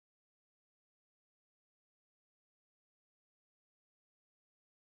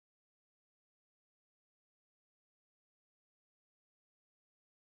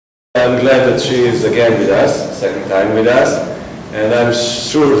I'm glad that she is again with us, second time with us, and I'm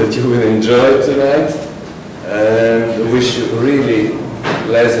sure that you will enjoy it tonight, and wish you really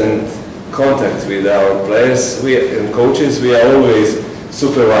pleasant contact with our players and coaches. We are always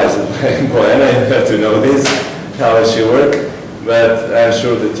supervised by Bojana, you have to know this, how she works, but I'm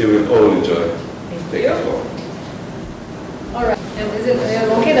sure that you will all enjoy. Take it forward. All right. And is it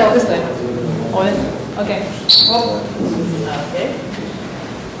okay though this way? Okay. Oh. Okay.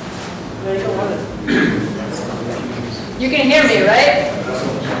 You can hear me, right?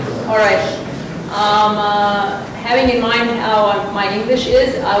 All right. Having in mind how my English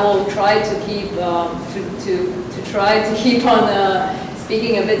is, I will try to keep keep on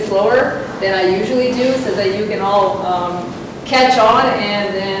speaking a bit slower than I usually do, so that you can all catch on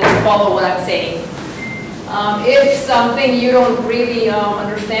and follow what I'm saying. If something you don't really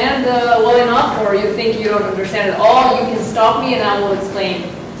understand well enough, or you think you don't understand at all, you can stop me and I will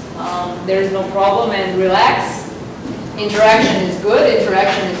explain. There's no problem, and relax. Interaction is good,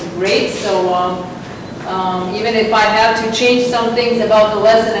 interaction is great, so even if I have to change some things about the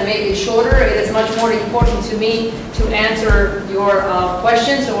lesson and make it shorter, it is much more important to me to answer your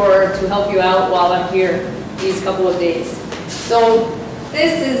questions or to help you out while I'm here these couple of days. So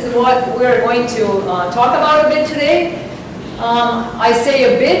this is what we're going to talk about a bit today. I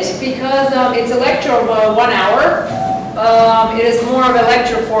say a bit because it's a lecture of 1 hour. It is more of a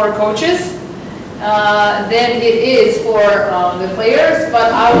lecture for coaches than it is for the players,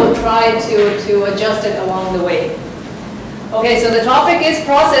 but I will try to adjust it along the way. Okay, so the topic is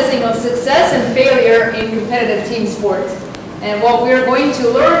processing of success and failure in competitive team sport. And what we're going to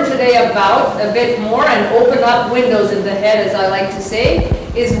learn today about a bit more and open up windows in the head, as I like to say,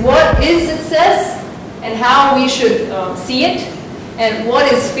 is what is success and how we should see it, and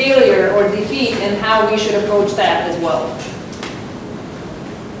what is failure or defeat and how we should approach that as well.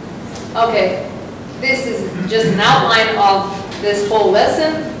 Okay, this is just an outline of this whole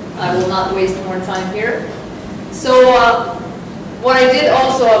lesson. I will not waste more time here. So what I did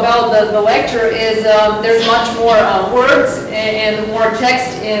also about the lecture is there's much more words and more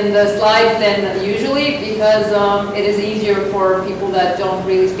text in the slides than usually, because it is easier for people that don't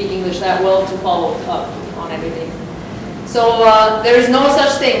really speak English that well to follow up on everything. So there's no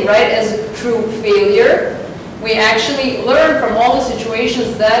such thing, right, as true failure. We actually learn from all the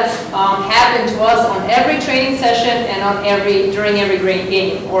situations that happen to us on every training session and on during every great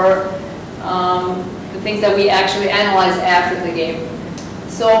game, or the things that we actually analyze after the game.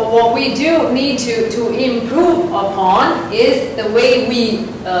 So what we do need to improve upon is the way we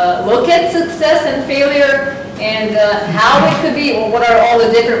look at success and failure, and how it could be, or what are all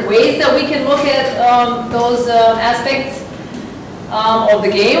the different ways that we can look at those aspects of the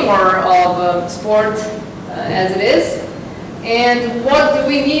game or of sport as it is. And what do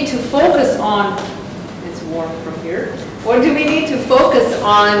we need to focus on? It's warm from here. What do we need to focus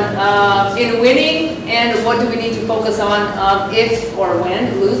on in winning, and what do we need to focus on if or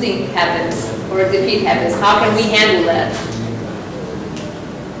when losing happens or defeat happens? How can we handle that?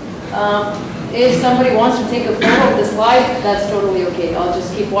 If somebody wants to take a photo of the slide, that's totally okay. I'll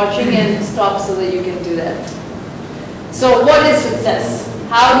just keep watching and stop so that you can do that. So what is success?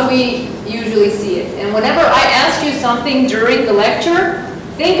 How do we usually see it? And whenever I ask you something during the lecture,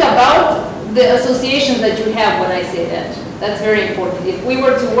 think about the associations that you have when I say that. That's very important. If we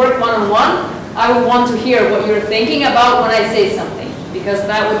were to work one-on-one, I would want to hear what you're thinking about when I say something, because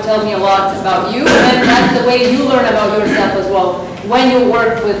that would tell me a lot about you, and that's the way you learn about yourself as well when you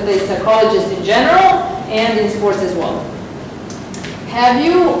work with the psychologist in general and in sports as well. Have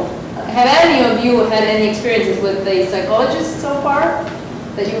any of you had any experiences with a psychologist so far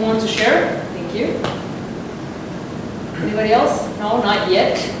that you want to share? Thank you. Anybody else? No, not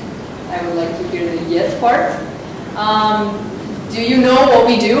yet. I would like to hear the yet part. Do you know what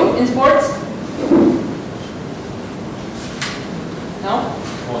we do in sports? No?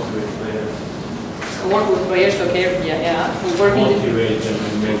 Motivate players. Work with players, okay, yeah. We're working Motivate them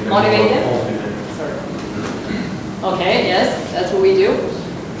and make them motivate more them? confident. Sorry. Okay, yes, that's what we do.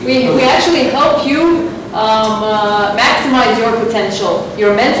 We actually help you maximize your potential,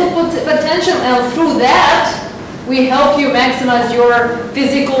 your mental potential, and through that, we help you maximize your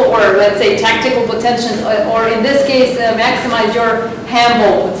physical, or let's say tactical potentials, or in this case, maximize your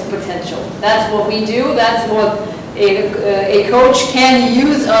handball potential. That's what we do. That's what a coach can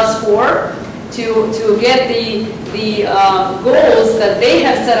use us for, to get the goals that they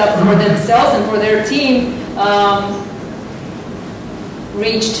have set up for themselves and for their team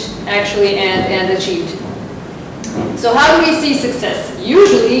reached actually and achieved. So how do we see success?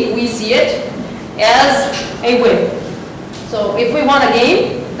 Usually we see it as a win. So if we won a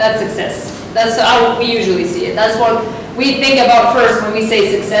game, that's success. That's how we usually see it. That's what we think about first when we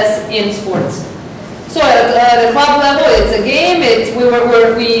say success in sports. So at the club level, it's a game. We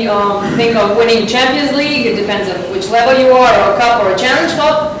think of winning Champions League. It depends on which level you are, or a cup or a challenge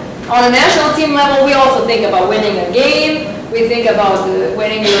cup. On a national team level, we also think about winning a game. We think about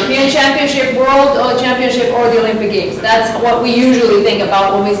winning European Championship, World Championship, or the Olympic Games. That's what we usually think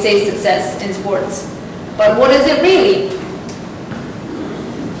about when we say success in sports. But what is it really?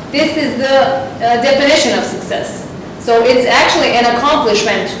 This is the definition of success. So it's actually an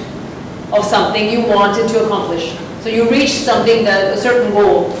accomplishment of something you wanted to accomplish. So you reached something, a certain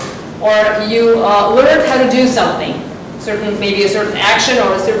goal, or you learned how to do something, maybe a certain action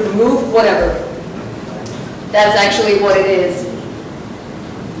or a certain move, whatever. That's actually what it is.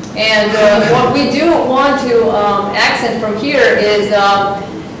 And what we do want to accent from here is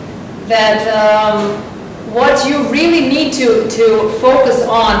that what you really need to focus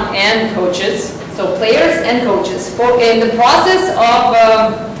on, and coaches, so players and coaches, in the process of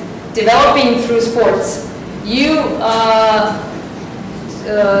developing through sports, you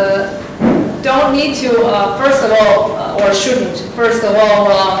don't need to, first of all, or shouldn't, first of all,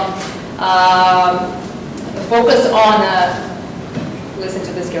 focus on, listen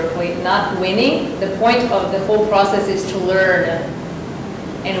to this carefully, not winning. The point of the whole process is to learn.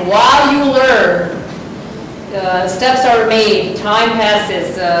 And while you learn, steps are made, time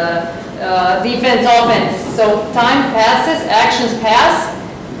passes, defense, offense. So time passes, actions pass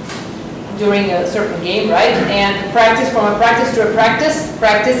during a certain game, right? And from a practice to a practice,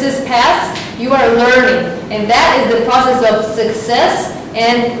 practices pass, you are learning. And that is the process of success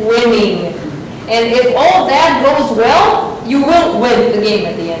and winning. And if all that goes well, you will win the game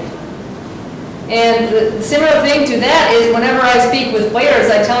at the end. And the similar thing to that is whenever I speak with players,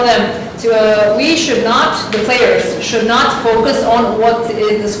 I tell them the players should not focus on what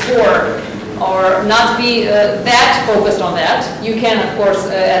is the score, or not be that focused on that. You can, of course,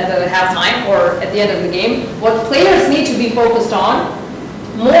 at the halftime or at the end of the game. What players need to be focused on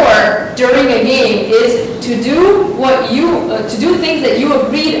more during a game is to do things that you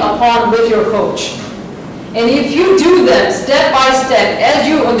agreed upon with your coach. And if you do them step by step as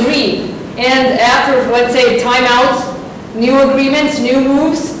you agreed, and after, let's say, timeouts, new agreements, new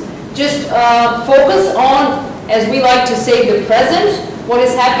moves, just focus on, as we like to say, the present, what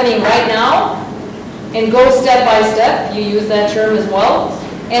is happening right now, and go step by step. You use that term as well.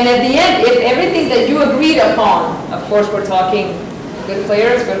 And at the end, if everything that you agreed upon, of course we're talking good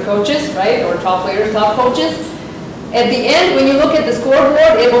players, good coaches, right? Or top players, top coaches. At the end, when you look at the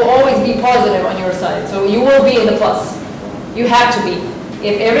scoreboard, it will always be positive on your side. So you will be in the plus. You have to be.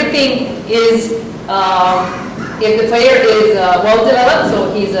 If everything is, if the player is well developed,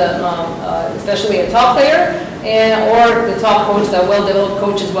 so he's especially a top player, or the top coach, the well-developed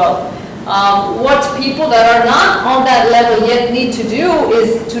coach as well. What people that are not on that level yet need to do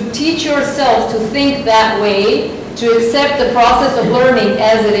is to teach yourself to think that way, to accept the process of learning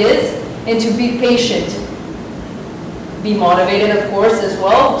as it is, and to be patient. Be motivated, of course, as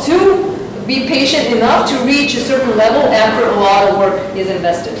well, to be patient enough to reach a certain level after a lot of work is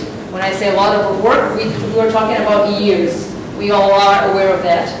invested. When I say a lot of work, we're talking about years. We all are aware of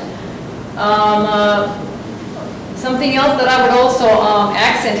that. Something else that I would also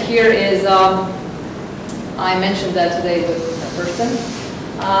accent here is, I mentioned that today with a person.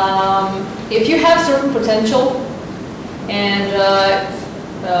 If you have certain potential and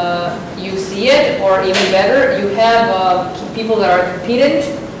you see it, or even better, you have people that are competent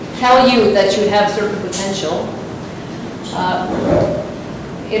tell you that you have certain potential.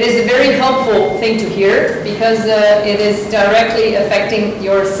 It is a very helpful thing to hear, because it is directly affecting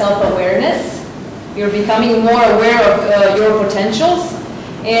your self-awareness. You're becoming more aware of your potentials,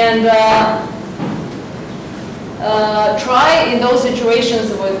 and try in those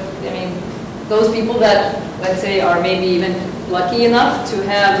situations with, those people that, let's say, are maybe even lucky enough to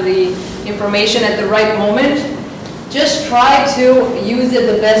have the information at the right moment. Just try to use it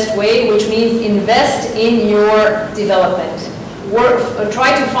the best way, which means invest in your development.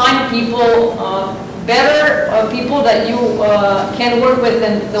 Try to find people, better people that you can work with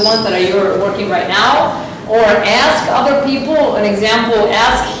than the ones that you're working right now, or ask other people. An example,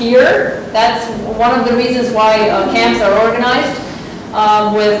 ask here. That's one of the reasons why camps are organized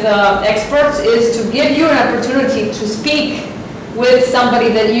with experts, is to give you an opportunity to speak with somebody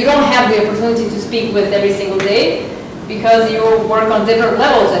that you don't have the opportunity to speak with every single day, because you work on different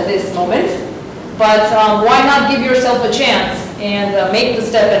levels at this moment. But why not give yourself a chance and make the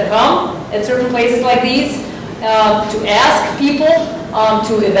step and come at certain places like these, to ask people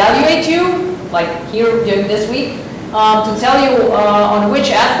to evaluate you, like here during this week, to tell you on which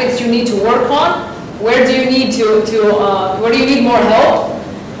aspects you need to work on, where do you need where do you need more help,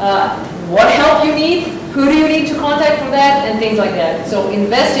 what help you need, who do you need to contact for that, and things like that. So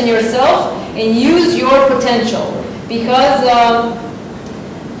invest in yourself and use your potential, because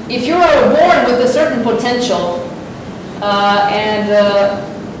if you are born with a certain potential and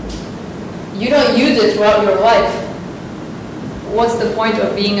you don't use it throughout your life, what's the point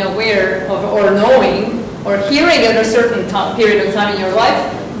of being aware of, or knowing or hearing at a certain period of time in your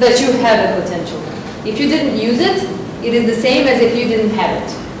life that you have a potential? If you didn't use it, it is the same as if you didn't have it.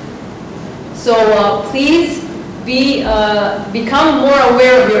 So please become more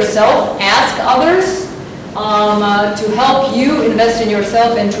aware of yourself. Ask others to help you invest in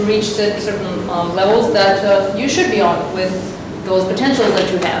yourself and to reach certain levels that you should be on with those potentials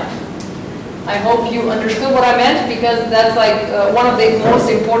that you have. I hope you understood what I meant, because that's like one of the most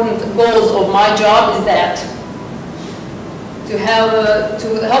important goals of my job, is that to help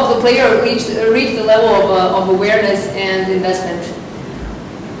the player reach the level of awareness and investment.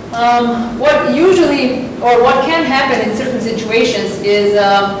 What usually, or what can happen in certain situations is,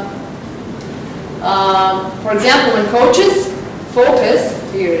 for example, when coaches focus,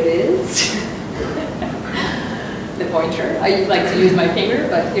 here it is, the pointer. I like to use my finger,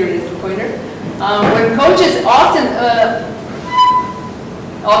 but here it is, the pointer. When coaches often,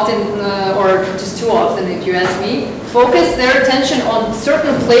 or just too often, if you ask me, focus their attention on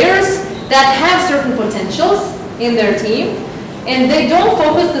certain players that have certain potentials in their team, and they don't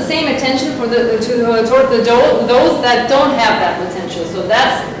focus the same attention toward those that don't have that potential. So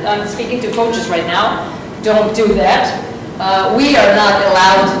that's, I'm speaking to coaches right now, don't do that. We are not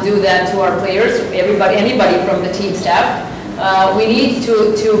allowed to do that to our players, anybody from the team staff. We need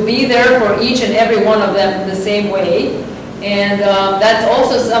to be there for each and every one of them the same way. And that's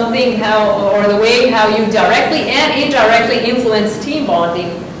also something the way how you directly and indirectly influence team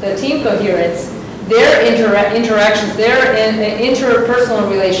bonding, the team coherence, their interactions, their interpersonal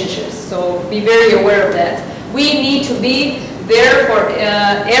relationships. So be very aware of that. We need to be there for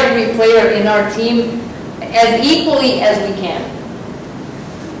every player in our team as equally as we can.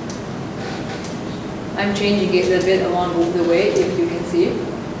 I'm changing it a bit along the way, if you can see.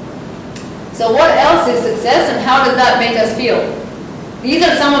 So what else is success, and how does that make us feel? These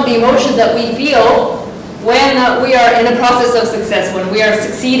are some of the emotions that we feel when we are in a process of success, when we are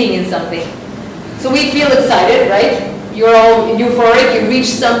succeeding in something. So we feel excited, right? You're all euphoric, you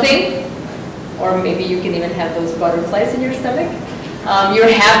reached something, or maybe you can even have those butterflies in your stomach.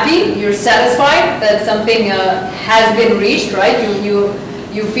 You're happy, you're satisfied that something has been reached, right?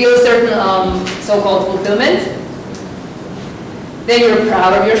 You feel a certain so-called fulfillment. Then you're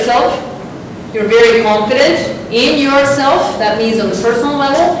proud of yourself. You're very confident in yourself, that means on the personal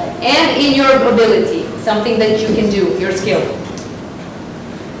level, and in your ability, something that you can do, your skill.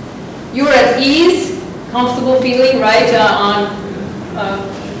 You're at ease, comfortable feeling, right?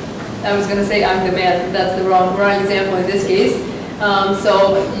 I was going to say I'm the man, that's the wrong example in this case.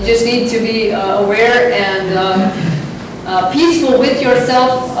 So you just need to be aware and peaceful with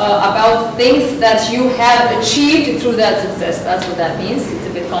yourself about things that you have achieved through that success. That's what that means. It's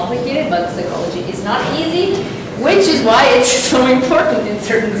a bit complicated, but psychology is not easy, which is why it's so important in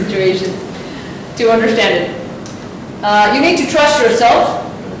certain situations to understand it. You need to trust yourself.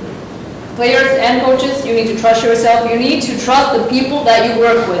 Players and coaches, you need to trust yourself. You need to trust the people that you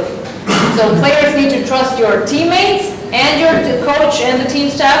work with. So players need to trust your teammates and your coach and the team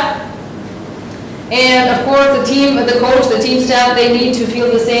staff. And of course, the coach, the team staff, they need to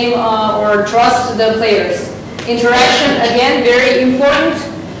feel the same or trust the players. Interaction, again, very important.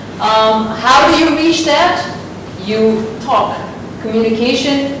 How do you reach that? You talk.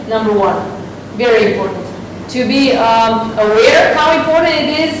 Communication, number one. Very important. To be aware how important it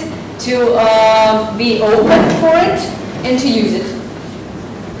is to be open for it and to use it.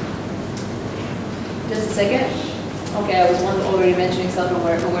 Just a second. Okay, I was already mentioning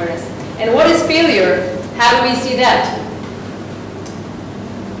self-awareness. And what is failure? How do we see that?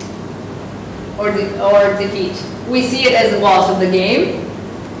 Or defeat? We see it as a loss of the game.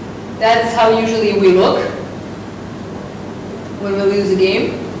 That's how usually we look when we lose a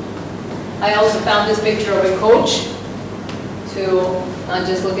game. I also found this picture of a coach to not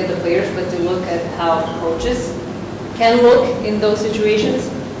just look at the players, but to look at how coaches can look in those situations.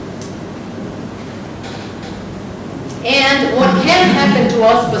 And what can happen to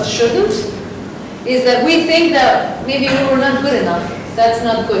us but shouldn't is that we think that maybe we were not good enough. That's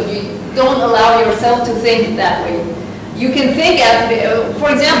not good. You don't allow yourself to think that way. You can think, for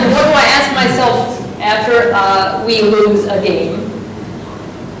example, what do I ask myself after we lose a game?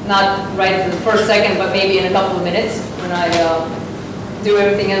 not right in the first second, but maybe in a couple of minutes when I do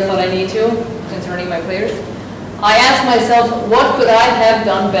everything else that I need to concerning my players. I ask myself, what could I have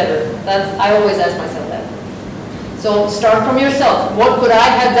done better? I always ask myself that. So start from yourself. What could I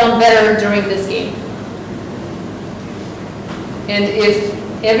have done better during this game? And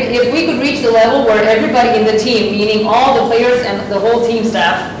if we could reach the level where everybody in the team, meaning all the players and the whole team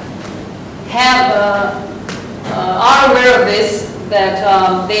staff, are aware of this,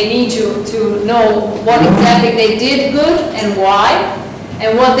 that they need to know what exactly they did good and why,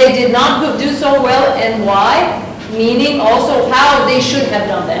 and what they did not do so well and why, meaning also how they should have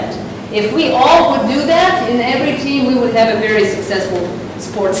done that. If we all would do that in every team, we would have a very successful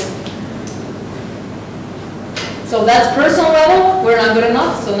sports. So that's personal level, we're not good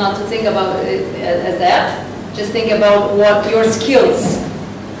enough, so not to think about it as that. Just think about what your skills.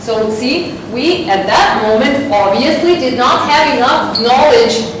 So see, we at that moment obviously did not have enough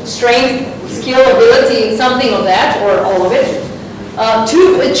knowledge, strength, skill, ability, something of that, or all of it,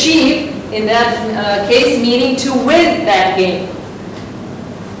 to achieve, in that case, meaning to win that game.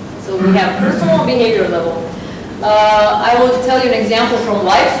 So we have personal and behavioral level. I will tell you an example from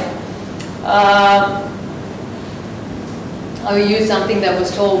life. I will use something that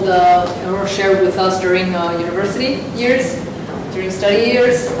was told or shared with us during university years, during study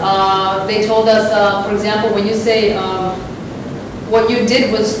years. They told us, for example, when you say what you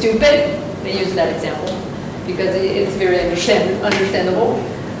did was stupid, they use that example because it's very understandable.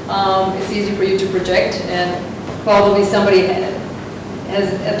 It's easy for you to project, and probably somebody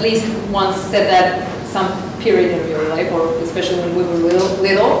has at least once said that some period in your life, or especially when we were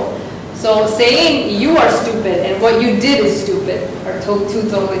little. So saying you are stupid and what you did is stupid are two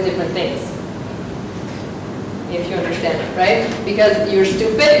totally different things. If you understand it, right? Because you're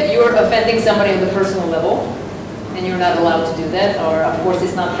stupid, you're offending somebody on the personal level, and you're not allowed to do that, or of course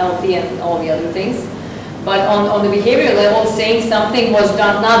it's not healthy and all the other things. But on the behavior level, saying something was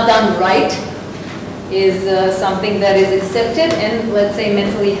not done right is something that is accepted and, let's say,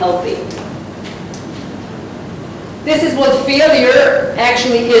 mentally healthy. This is what failure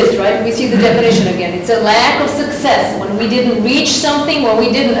actually is, right? We see the definition again. It's a lack of success. When we didn't reach something, when we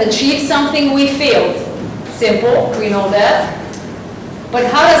didn't achieve something, we failed. Simple, we know that. But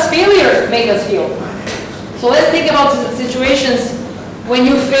how does failure make us feel? So let's think about situations when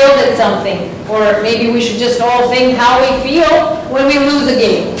you failed at something, or maybe we should just all think how we feel when we lose a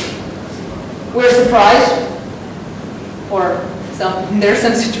game. We're surprised, or there's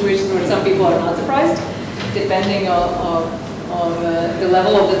some situations where some people are not surprised, depending on the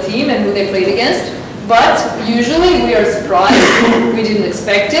level of the team and who they played against. But usually we are surprised, we didn't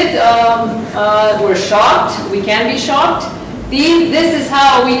expect it, we're shocked, we can be shocked. This is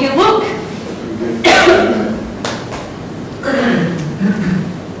how we can look.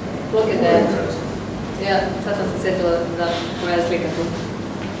 Look at that. Yeah, sada sam se sjetila da moja slika tu.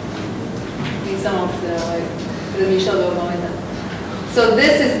 Nisam razmišljala do ovog momenta. So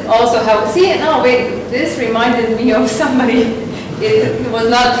this is also how, see, no, wait, this reminded me of somebody. It was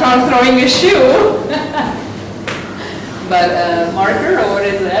not throwing a shoe, but a marker, or what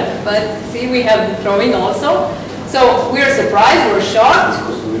is that? But see, we have throwing also. So we're surprised, we're shocked,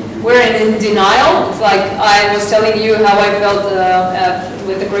 we're in denial. It's like I was telling you how I felt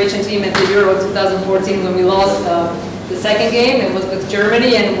with the Croatian team at the Euro 2014 when we lost the second game. It was with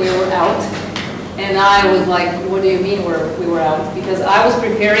Germany and we were out. And I was like, what do you mean we were out? Because I was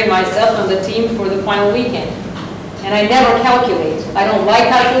preparing myself and the team for the final weekend. And I never calculate. I don't like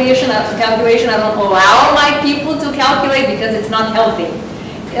calculation. I don't allow my people to calculate because it's not healthy.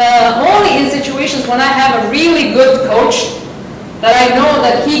 Only in situations when I have a really good coach that I know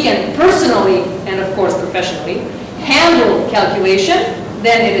that he can personally, and of course professionally, handle calculation,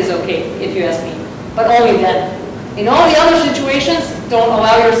 then it is okay, if you ask me. But only then. In all the other situations, don't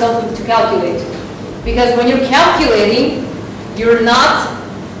allow yourself to calculate. Because when you're calculating, you're not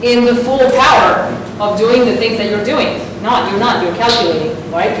in the full power of doing the things that you're doing. You're not, you're calculating,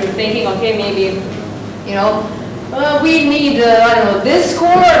 right? You're thinking, okay, maybe, you know, we need, I don't know, this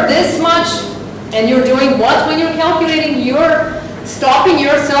score, this much, and you're doing what when you're calculating? You're stopping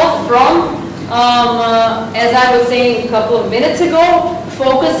yourself from, as I was saying a couple of minutes ago,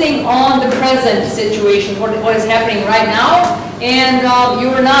 focusing on the present situation, what is happening right now, and you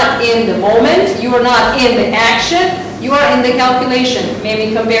are not in the moment, you are not in the action, you are in the calculation.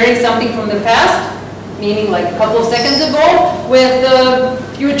 Maybe comparing something from the past, meaning like a couple of seconds ago, with the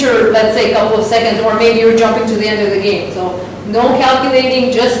future, let's say a couple of seconds, or maybe you're jumping to the end of the game. So no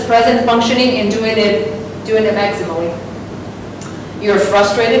calculating, just present functioning and doing it maximally. You're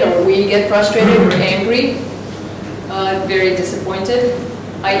frustrated, or we get frustrated, we're angry, very disappointed.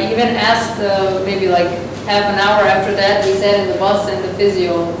 I even asked, maybe like half an hour after that, we sat in the bus and the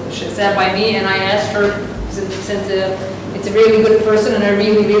physio sat by me, and I asked her, since it's a really good person and I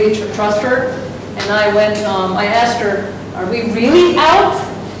really, really trust her, and I asked her, are we really out?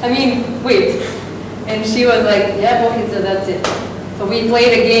 I mean, wait. And she was like, yeah, okay, so that's it. So we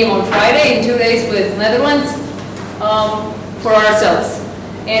played a game on Friday in 2 days with Netherlands for ourselves.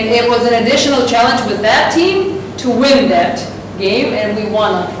 And it was an additional challenge with that team to win that game, and we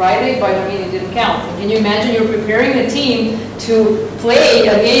won on Friday, but I mean, it didn't count. Can you imagine you're preparing a team to play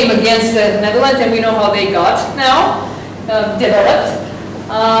a game against the Netherlands, and we know how they got now, developed.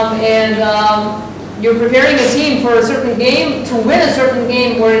 You're preparing a team for a certain game to win a certain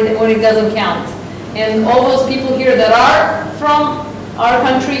game when it doesn't count. And all those people here that are from our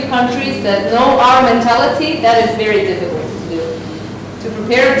countries that know our mentality, that is very difficult to do. To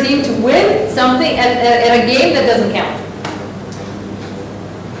prepare a team to win something at a game that doesn't count.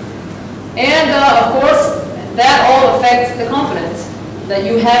 And of course, that all affects the confidence that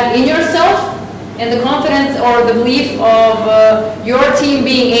you have in yourself and the confidence or the belief of your team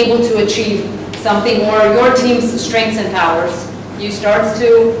being able to achieve something, or your team's strengths and powers. You start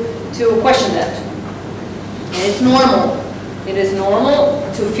to question that. And it's normal. It is normal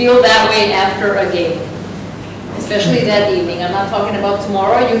to feel that way after a game, especially that evening. I'm not talking about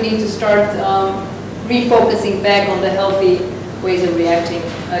tomorrow. You need to start refocusing back on the healthy ways of reacting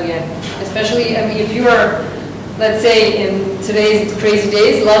again. Especially, I mean, if you are, let's say, in today's crazy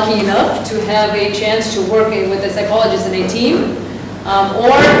days, lucky enough to have a chance to work with a psychologist in a team,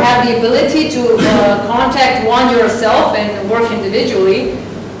 or have the ability to contact one yourself and work individually,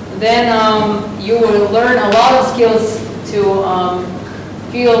 then you will learn a lot of skills to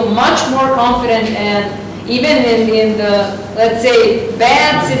feel much more confident, and even in the, let's say,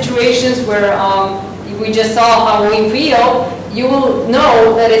 bad situations where we just saw how we feel, you will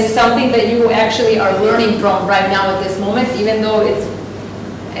know that it's something that you actually are learning from right now at this moment, even though it's,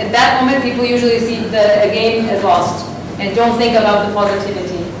 at that moment, people usually see a game as lost and don't think about the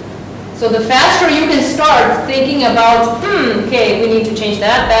positivity. So the faster you can start thinking about, okay, we need to change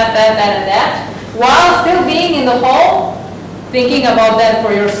that, and that, while still being in the hall, thinking about that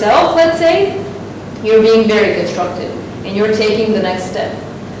for yourself, let's say, you're being very constructive and you're taking the next step.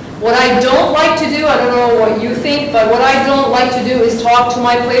 What I don't like to do, I don't know what you think, but what I don't like to do is talk to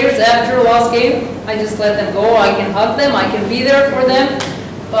my players after a lost game. I just let them go. I can hug them. I can be there for them,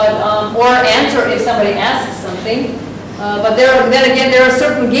 but or answer if somebody asks something. But then again, there are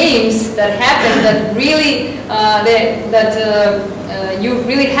certain games that happen that really you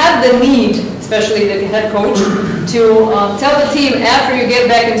really have the need, especially the head coach, to tell the team after you get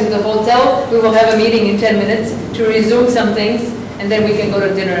back into the hotel, we will have a meeting in 10 minutes to resume some things, and then we can go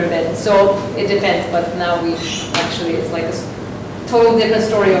to dinner and bed. So it depends, but now we actually, it's like a total different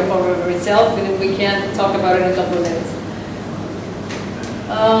story of our itself, and we can talk about it in a couple of minutes.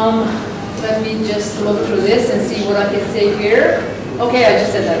 Let me just look through this and see what I can say here. Okay, I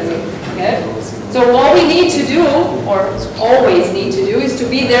just said that too. Okay. So all we need to do, or always need to do, is to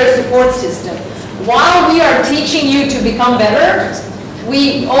be their support system. While we are teaching you to become better,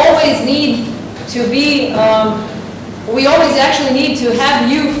 we always need to be, we always actually need to have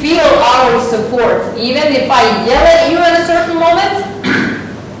you feel our support. Even if I yell at you at a certain moment,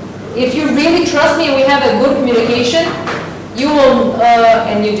 if you really trust me and we have a good communication, you will,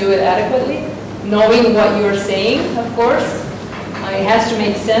 and you do it adequately, knowing what you're saying, of course. It has to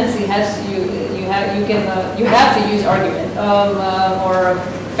make sense. It has to, you have to use argument or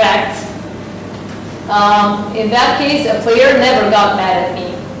facts. In that case, a player never got mad at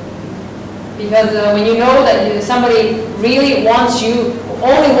me, because when you know that somebody really wants you,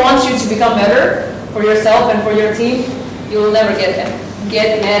 only wants you to become better for yourself and for your team, you will never get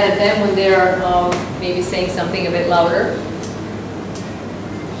mad at them when they're maybe saying something a bit louder.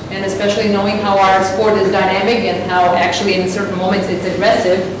 And especially knowing how our sport is dynamic and how actually in certain moments it's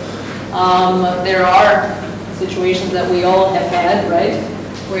aggressive. There are situations that we all have had, right?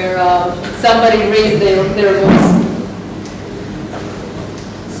 Where somebody raised their voice.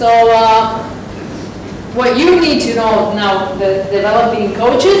 So what you need to know now, the developing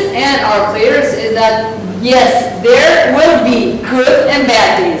coaches and our players, is that yes, there will be good and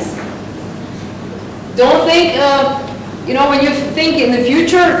bad days. Don't think, you know, when you think in the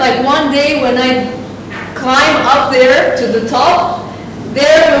future, like one day when I climb up there to the top,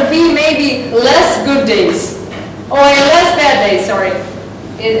 there will be maybe less good days, or less bad days, sorry.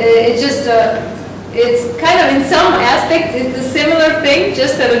 It's just, it's kind of, in some aspects, it's a similar thing,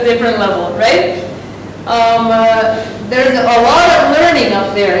 just at a different level, right? there's a lot of learning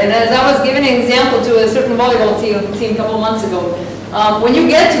up there. And as I was giving an example to a certain volleyball team a couple months ago, when you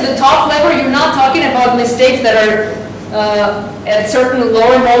get to the top level, you're not talking about mistakes that are at certain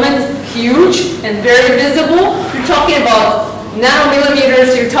lower moments huge and very visible. You're talking about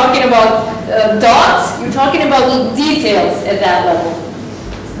nanomillimeters, you're talking about dots, you're talking about little details at that level.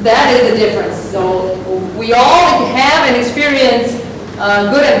 That is the difference. So we all have and experience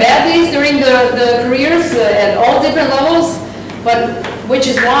good and bad days during the careers at all different levels, but which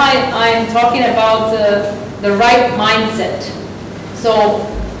is why I'm talking about the right mindset. So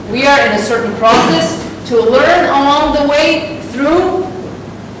we are in a certain process to learn along the way through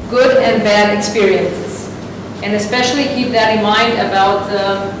good and bad experiences. And especially keep that in mind about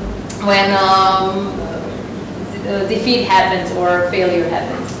when defeat happens or failure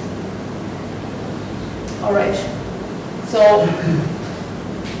happens. All right. So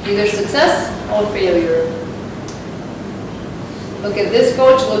either success or failure. Look at this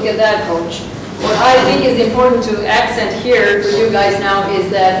coach, look at that coach. What I think is important to accent here for you guys now is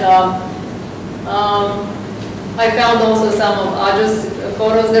that I found also some of Aj's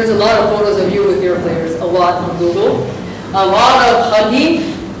photos. There's a lot of photos of you with your players, a lot on Google. A lot of hugging,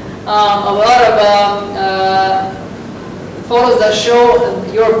 a lot of photos that show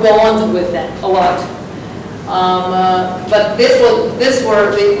your bond with them, a lot. But this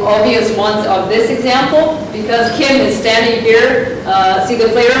were the obvious ones of this example, because Kim is standing here. See, the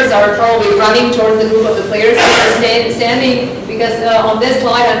players are probably running towards the group of the players. They're standing, because on this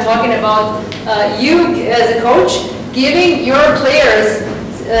slide I'm talking about you as a coach giving your players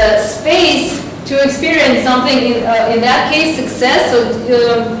space to experience something, in that case success.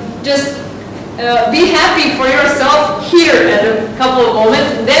 So just be happy for yourself here at a couple of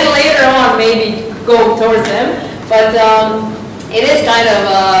moments, then later on maybe go towards them. But it is kind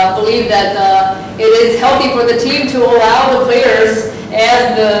of believe that it is healthy for the team to allow the players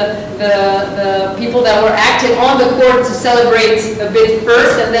as the people that were active on the court to celebrate a bit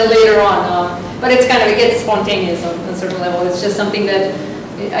first and then later on. But it's kind of, it gets spontaneous on a certain level. It's just something that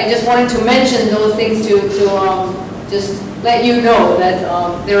I just wanted to mention those things to just let you know that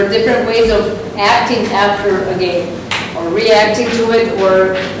there are different ways of acting after a game, or reacting to it,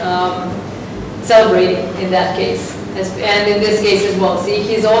 or celebrating in that case. And in this case as well. See,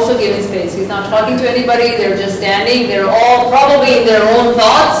 he's also giving space. He's not talking to anybody. They're just standing. They're all probably in their own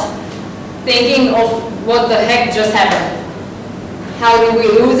thoughts, thinking of what the heck just happened. How did we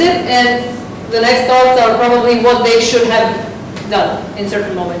lose it? And the next thoughts are probably what they should have done in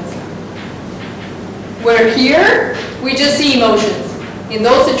certain moments. Where here, we just see emotions. In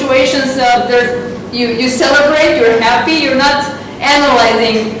those situations, you celebrate, you're happy, you're not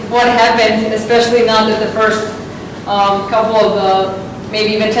analyzing what happened, especially not at the first couple of,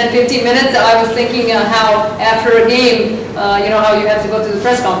 maybe even 10-15 minutes. I was thinking how after a game, you know how you have to go to the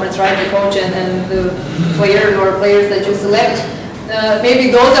press conference, right? The coach and the player or players that you select. Maybe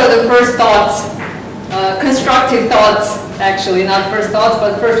those are the first thoughts, constructive thoughts, actually, not first thoughts,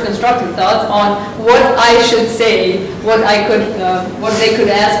 but first constructive thoughts on what I should say, what I could, what they could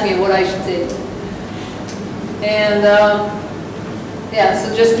ask me, what I should say. And yeah,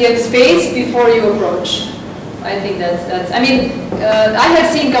 so just give space before you approach. I think that's I mean, I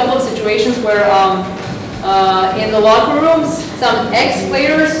have seen a couple of situations where in the locker rooms, some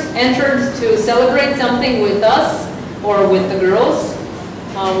ex-players entered to celebrate something with us or with the girls,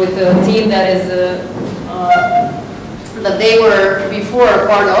 with the team that is that they were before a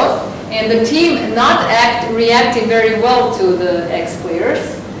part of, and the team not reacting very well to the ex-players.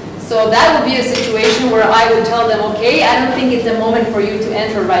 So that would be a situation where I would tell them, okay, I don't think it's a moment for you to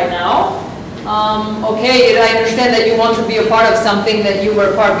enter right now. Okay, I understand that you want to be a part of something that you were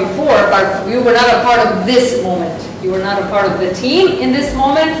a part before, but you were not a part of this moment. You were not a part of the team in this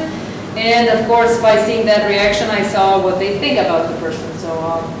moment. And of course, by seeing that reaction, I saw what they think about the person. So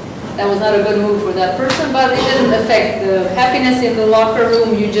that was not a good move for that person, but it didn't affect the happiness in the locker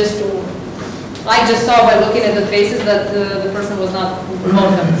room. I just saw by looking at the faces that the person was not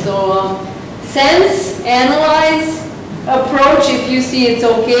welcome. So sense, analyze, approach if you see it's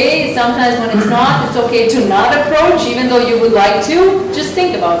okay. Sometimes when it's not, it's okay to not approach, even though you would like to. Just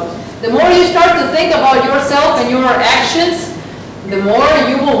think about it. The more you start to think about yourself and your actions, the more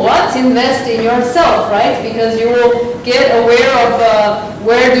you will invest in yourself, right? Because you will get aware of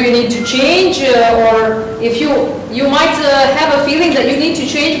where do you need to change, or if you might have a feeling that you need to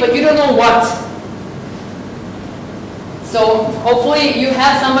change, but you don't know what. So hopefully you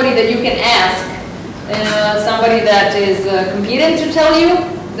have somebody that you can ask, somebody that is competent to tell you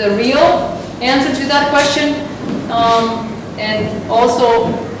the real answer to that question, and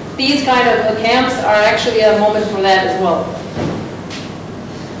also these kind of camps are actually a moment for that as well.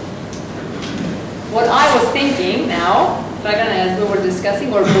 What I was thinking now, Dragan, as we were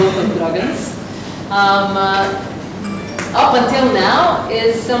discussing, or both of Dragans, up until now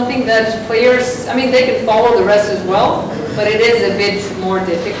is something that players, I mean, they can follow the rest as well, but it is a bit more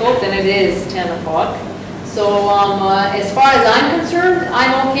difficult, and it is 10 o'clock. So as far as I'm concerned,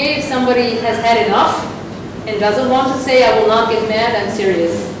 I'm okay if somebody has had enough and doesn't want to say, I will not get mad, I'm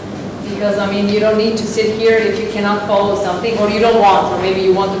serious. Because, I mean, you don't need to sit here if you cannot follow something, or you don't want, or maybe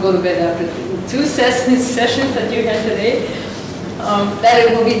you want to go to bed after two sessions that you had today. That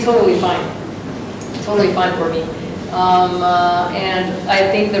it will be totally fine. Totally fine for me. And I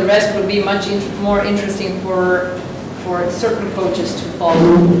think the rest would be much more interesting for certain coaches to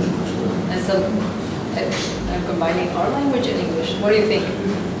follow. And so I'm combining our language and English. What do you think?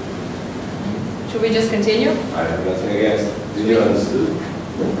 Should we just continue? I have nothing against. Did you understood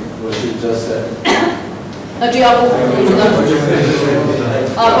what you just said? Znači, ako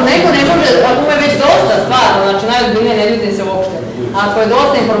neko ne može, ako mu je već dosta stvarno, znači najozbiljnije ne ljutim se uopšte. Ako je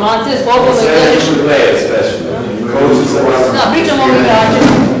dosta informacije, slobodno i kažeš... Da, pričamo o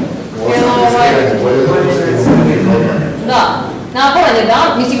igračima. Da, naporan je dan,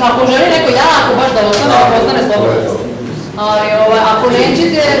 mislim ako želi neko jako baš da ostane slobodno. Ali ako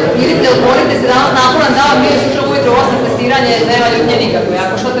nećete, idite, odmorite se danas naporan dan, mi je sutra ujutro 8 testiranje, nema ljutnje nikakve.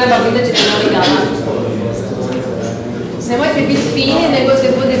 Ako što treba, vidjet ćete novih dana. Nemojte biti fini, nego se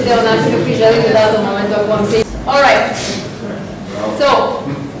budite onako kakvi želite da u momentu ako vam se... Alright. So,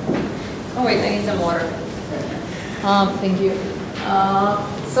 oh wait, I need some water. Thank you.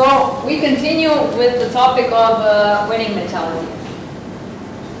 So, we continue with the topic of winning mentality.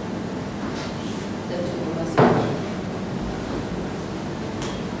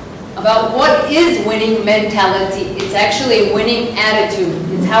 About what is winning mentality? It's actually a winning attitude.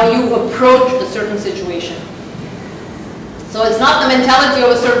 It's how you approach a certain situation. So it's not the mentality of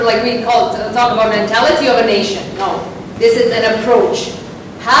a certain, like we talk about mentality of a nation. No, this is an approach.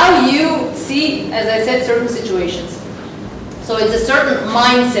 How you see, as I said, certain situations. So it's a certain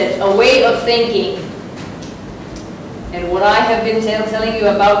mindset, a way of thinking. And what I have been telling you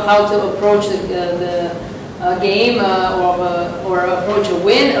about how to approach the game or approach a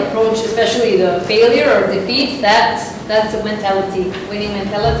win, approach especially the failure or defeat, that's a mentality, winning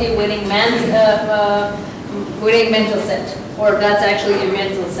mentality, winning mental set, or that's actually a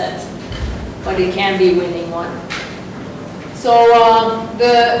mental set, but it can be winning one. So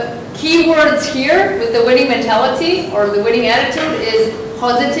the key words here with the winning mentality or the winning attitude is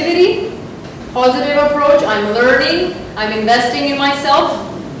positivity, positive approach. I'm learning, I'm investing in myself.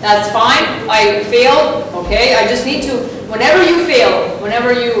 That's fine. I failed. Okay, I just need to, whenever you fail,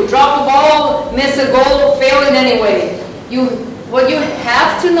 whenever you drop a ball, miss a goal, fail in any way, what you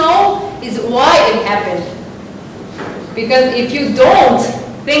have to know is why it happened. Because if you don't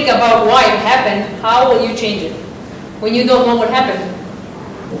think about why it happened, how will you change it? When you don't know what happened.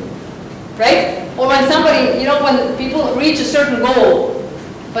 Right? Or when somebody, when people reach a certain goal,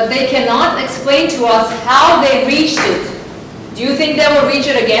 but they cannot explain to us how they reached it. Do you think they will reach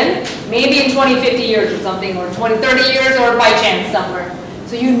it again? Maybe in 20, 50 years or something, or 20, 30 years, or by chance somewhere.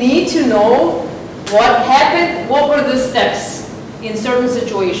 So you need to know what happened, what were the steps in certain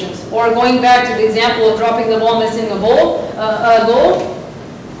situations. Or going back to the example of dropping the ball, missing a goal,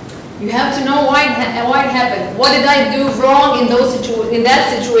 you have to know why it happened. What did I do wrong in that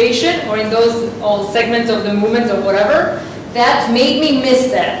situation, or in those all segments of the movement or whatever, that made me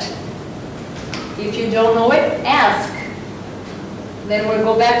miss that? If you don't know it, ask. Then we'll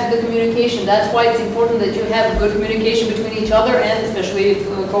go back to the communication. That's why it's important that you have good communication between each other, and especially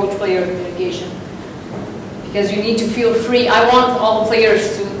coach-player communication. Because you need to feel free. I want all the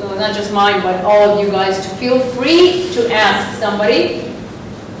players to, not just mine, but all of you guys, to feel free to ask somebody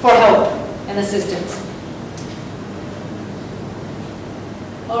for help and assistance.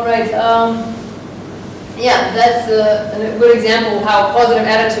 All right. Yeah, that's a good example of how positive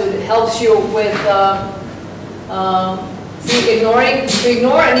attitude helps you with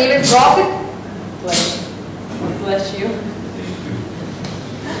ignore and even profit. Bless you.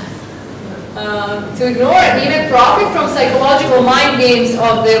 To ignore and even profit from psychological mind games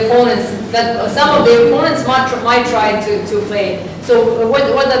of the opponents that some of the opponents might try to play. So what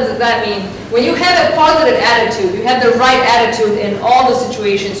does that mean? When you have a positive attitude, you have the right attitude in all the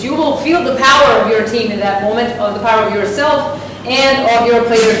situations, you will feel the power of your team in that moment, of the power of yourself and of your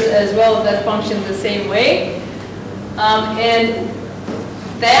players as well that function the same way. And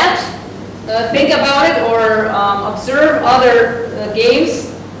that, think about it or observe other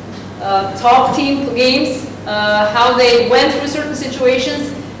games, top team games, how they went through certain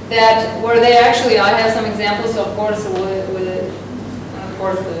situations. that where they actually, I have some examples, of course, of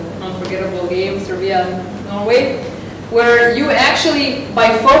course, the unforgettable game, Serbia and Norway, where you actually,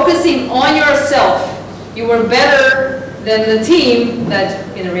 by focusing on yourself, you were better than the team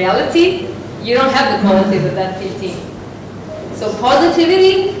that, in reality, you don't have the quality of that team. So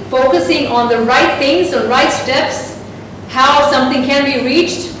positivity, focusing on the right things, the right steps, how something can be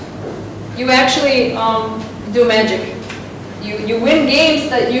reached, you actually do magic. You win games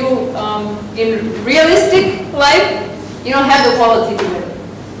that you, in realistic life, you don't have the quality to win.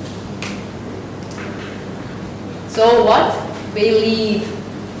 So what? Believe.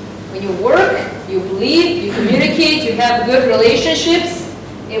 When you work, you believe, you communicate, you have good relationships,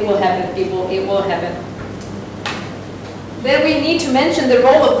 it will happen, people, it will happen. Then we need to mention the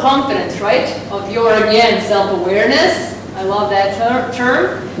role of confidence, right? Of your, again, self-awareness. I love that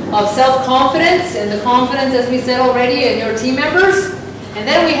term. Of self-confidence, and the confidence, as we said already, in your team members. And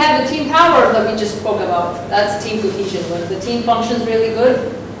then we have the team power that we just spoke about. That's team cohesion. When the team functions really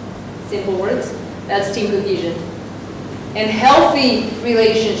good, simple words, that's team cohesion. And healthy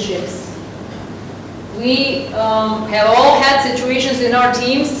relationships. We have all had situations in our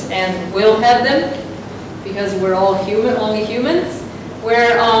teams, and will have them, because we're all human, only humans,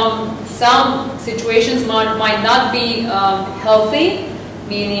 where some situations might not be healthy,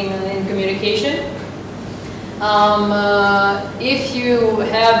 meaning in communication. If you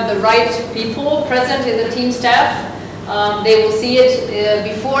have the right people present in the team staff, they will see it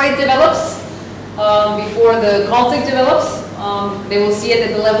before it develops, before the conflict develops. They will see it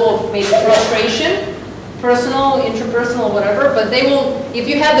at the level of maybe frustration, personal, interpersonal, whatever, but they will, if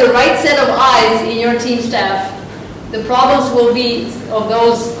you have the right set of eyes in your team staff, the problems will be, of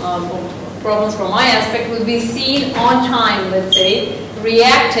those problems from my aspect, will be seen on time, let's say,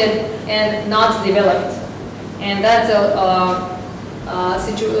 reacted and not developed. And that's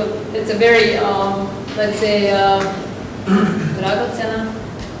it's a very, let's say,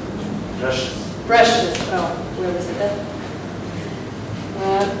 precious, oh, whoever said that?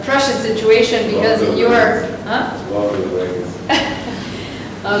 Precious situation, because you are,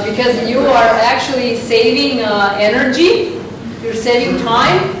 because you are actually saving energy, you're saving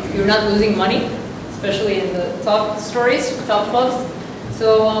time, you're not losing money, especially in the top stories, top clubs.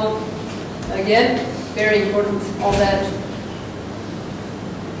 So again, very important, all that.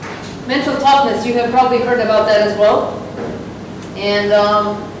 Mental toughness, you have probably heard about that as well. And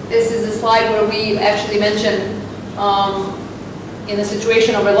this is a slide where we actually mention in a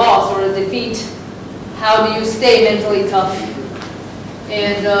situation of a loss or a defeat, how do you stay mentally tough?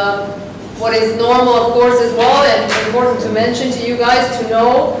 And what is normal, of course, as well, and important to mention to you guys to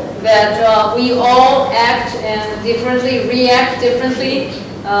know that we all act and differently, react differently.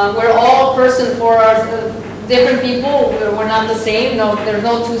 We're all person for our different people. We're not the same. No, there's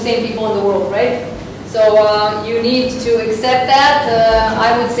no two same people in the world, right? So you need to accept that.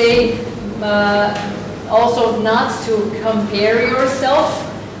 I would say also not to compare yourself,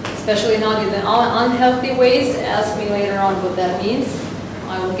 especially not in unhealthy ways. Ask me later on what that means.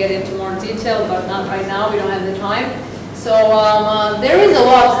 I will get into more detail, but not right now. We don't have the time. So there is a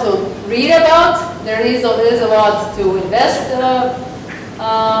lot to read about. There is a lot to invest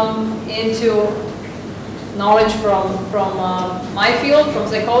into knowledge from my field, from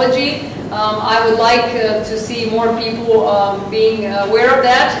psychology. I would like to see more people being aware of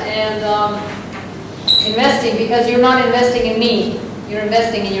that and investing, because you're not investing in me, you're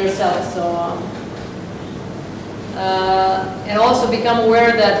investing in yourself. So, and also become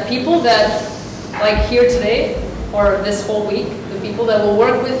aware that people that, like here today, or this whole week, the people that will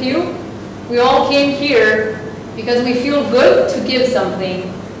work with you, we all came here because we feel good to give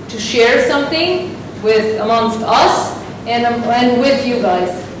something, to share something with amongst us and with you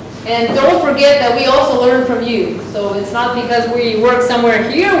guys. And don't forget that we also learn from you. So it's not because we work somewhere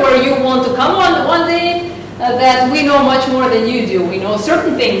here where you want to come on one day that we know much more than you do. We know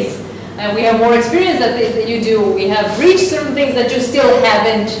certain things and we have more experience that you do. We have reached certain things that you still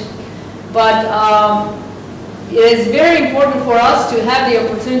haven't. But it is very important for us to have the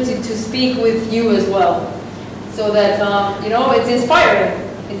opportunity to speak with you as well. So that, you know, it's inspiring.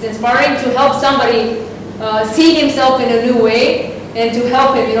 It's inspiring to help somebody see himself in a new way, and to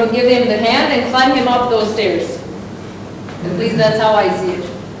help him, you know, give him the hand and climb him up those stairs. At least that's how I see it.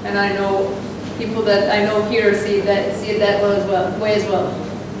 And I know people that I know here see it that way as well.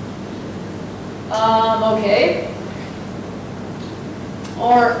 Okay.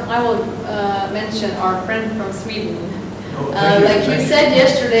 Or I will mention our friend from Sweden. Like he said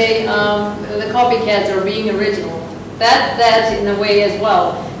yesterday, the copycats are being original. That's that in a way as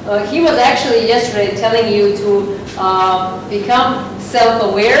well. He was actually yesterday telling you to become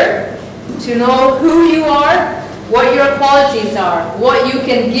self-aware, to know who you are, what your qualities are, what you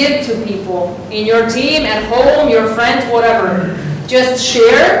can give to people in your team, at home, your friends, whatever. Just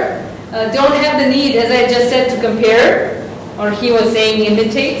share. Don't have the need, as I just said, to compare, or he was saying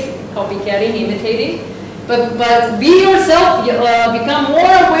imitate, copycatting, imitating. But be yourself, become more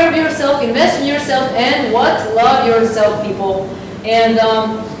aware of yourself, invest in yourself, and what? Love yourself, people. And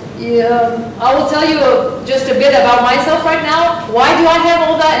I will tell you just a bit about myself right now. Why do I have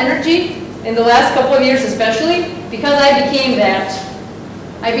all that energy in the last couple of years especially? Because I became that.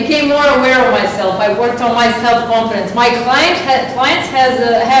 I became more aware of myself. I worked on my self-confidence. My clients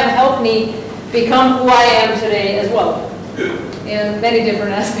have helped me become who I am today as well, in many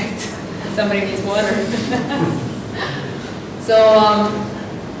different aspects. Somebody needs water. So,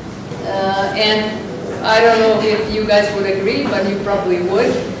 and I don't know if you guys would agree, but you probably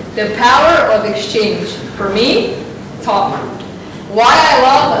would. The power of exchange, for me, top. Why I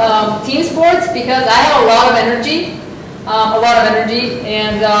love team sports? Because I have a lot of energy,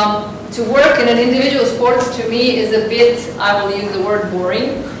 and to work in an individual sports to me is a bit, I will use the word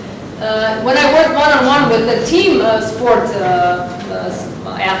boring. When I work one-on-one with a team sport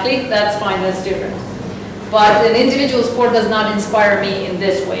athlete, that's fine, that's different. But an individual sport does not inspire me in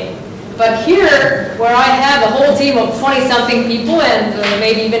this way. But here, where I have a whole team of 20-something people and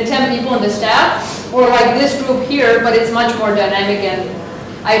maybe even 10 people in the staff, or like this group here, but it's much more dynamic and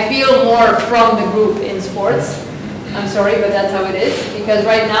I feel more from the group in sports. I'm sorry, but that's how it is. Because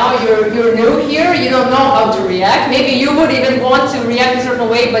right now you're new here, you don't know how to react. Maybe you would even want to react a certain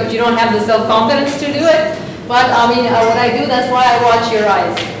way, but you don't have the self-confidence to do it. But I mean, what I do, that's why I watch your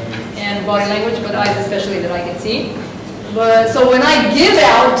eyes and body language, but eyes especially that I can see. So when I give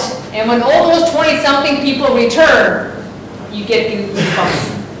out, and when all those 20-something people return, you get goosebumps.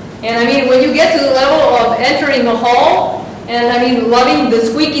 And I mean, when you get to the level of entering the hall, and I mean, loving the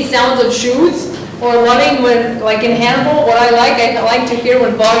squeaky sounds of shoes, or loving when, like in handball, what I like to hear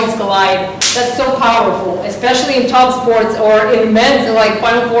when bodies collide. That's so powerful, especially in top sports or in men's, like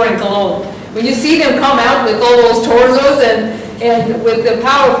Final Four in Cologne. When you see them come out with all those torsos and with the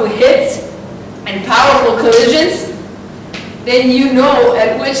powerful hits and powerful collisions, then you know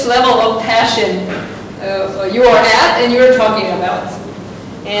at which level of passion you are at and you're talking about.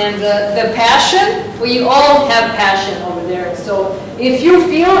 And the passion, we all have passion over there. So if you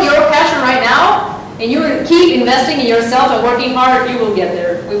feel your passion right now, and you keep investing in yourself and working hard, you will get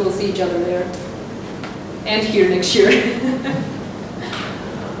there. We will see each other there. And here next year.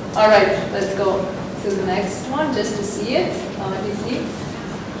 All right, let's go to the next one just to see it. Let me see.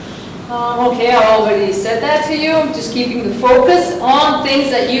 Okay, I already said that to you. Just keeping the focus on things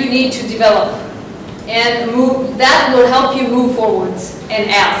that you need to develop. And that will help you move forwards and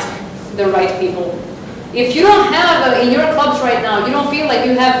ask the right people. If you don't have, in your clubs right now, you don't feel like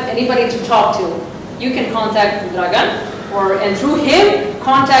you have anybody to talk to, you can contact Dragan, and through him,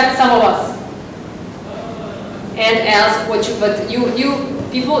 contact some of us. And ask what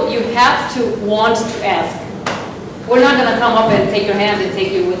people, you have to want to ask. We're not going to come up and take your hand and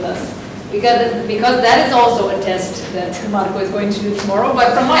take you with us. Because that is also a test that Marco is going to do tomorrow,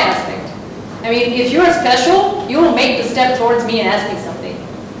 but from my aspect. I mean, if you're special, you will make the step towards me and ask me something.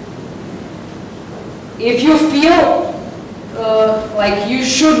 If you feel like you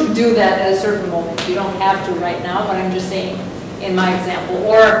should do that at a certain moment, you don't have to right now, but I'm just saying in my example.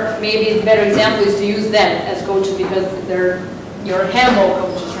 Or maybe a better example is to use them as coaches because they're your handball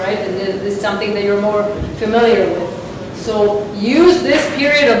coaches, right? And this is something that you're more familiar with. So use this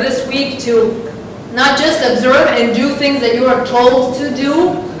period of this week to not just observe and do things that you are told to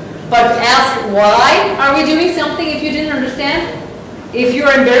do, but ask why are we doing something if you didn't understand. If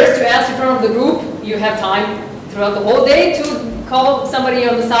you're embarrassed to ask in front of the group, you have time throughout the whole day to call somebody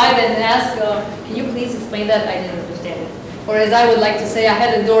on the side and ask, can you please explain that? I didn't understand it. Or as I would like to say, I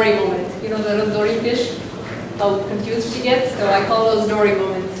had a Dory moment. You know the little Dory fish? How confused she gets? So I call those Dory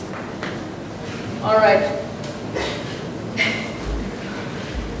moments. All right.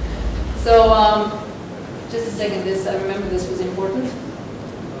 So just a second, I remember this was important.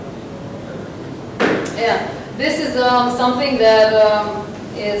 Yeah, this is something that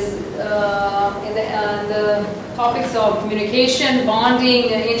is in the topics of communication, bonding,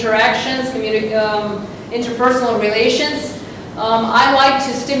 interactions, interpersonal relations. I like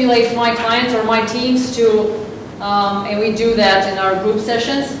to stimulate my clients or my teams to, and we do that in our group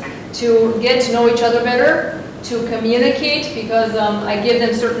sessions, to get to know each other better, to communicate, because I give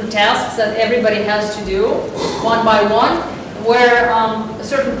them certain tasks that everybody has to do, one by one, where a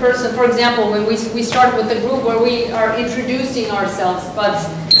certain person, for example, when we start with a group where we are introducing ourselves, but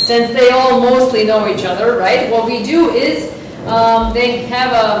since they all mostly know each other, right, what we do is they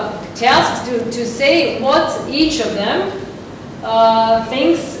have a task to say what each of them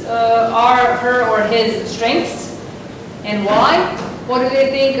thinks are her or his strengths and why. What do they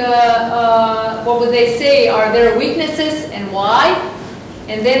think, what would they say are their weaknesses and why?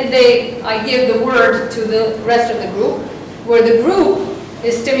 And then I give the word to the rest of the group, where the group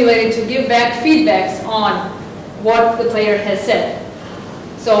is stimulated to give back feedbacks on what the player has said.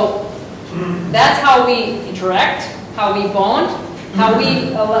 So that's how we interact, how we bond, how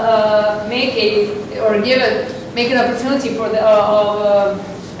we make an opportunity for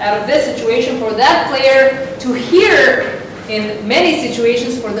out of this situation for that player to hear in many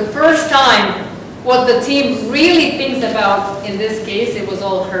situations for the first time what the team really thinks about. In this case, it was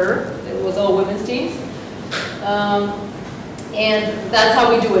all her. It was all women's teams. And that's how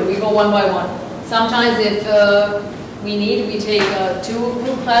we do it. We go one by one. Sometimes if we take 2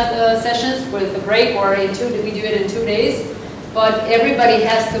 group class sessions with a break, or we do it in 2 days. But everybody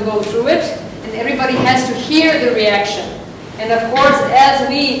has to go through it, and everybody has to hear the reaction. And of course, as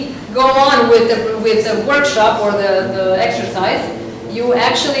we go on with the workshop or the exercise, you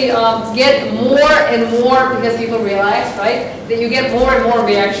actually get more and more, because people relax, right? That you get more and more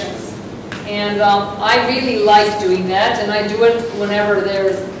reactions. And I really like doing that, and I do it whenever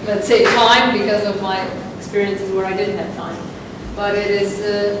there's, let's say, time, because of my experiences where I didn't have time. But it is,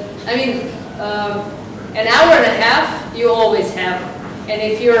 an hour and a half you always have. And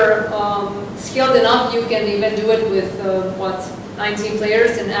if you're skilled enough, you can even do it with, 19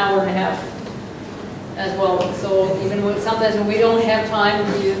 players in an hour and a half as well. So even sometimes when we don't have time,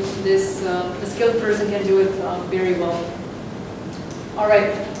 the skilled person can do it very well. All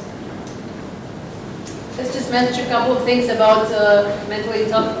right. Let's just mention a couple of things about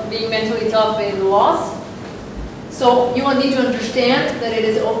being mentally tough in loss. So you will need to understand that it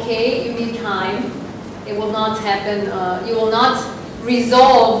is okay, you need time. It will not happen, you will not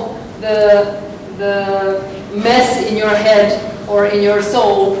resolve the mess in your head or in your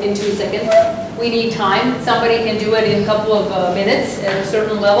soul in 2 seconds. We need time. Somebody can do it in a couple of minutes at a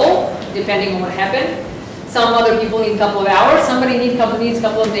certain level, depending on what happened. Some other people need a couple of hours. Somebody needs a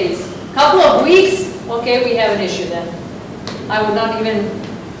couple of days. Couple of weeks, okay, we have an issue then. I would not even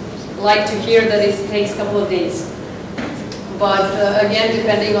like to hear that it takes a couple of days. But again,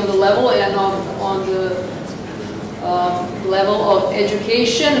 depending on the level and on the level of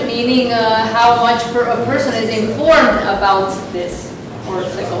education, meaning how much a person is informed about this or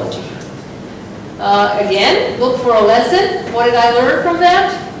psychology. Again, look for a lesson. What did I learn from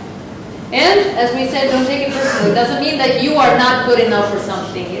that? And as we said, don't take it personally. It doesn't mean that you are not good enough for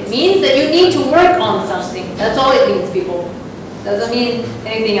something. It means that you need to work on something. That's all it means, people. Doesn't mean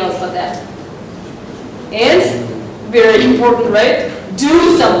anything else but that. And, very important, right?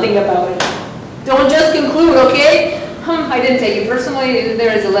 Do something about it. Don't just conclude, okay, I didn't take it personally,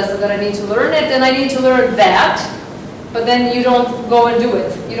 there is a lesson that I need to learn it, and I need to learn that, but then you don't go and do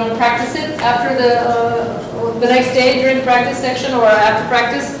it. You don't practice it after the next day during practice section or after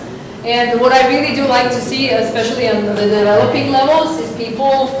practice. And what I really do like to see, especially on the developing levels, is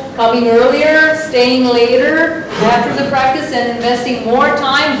people coming earlier, staying later after the practice, and investing more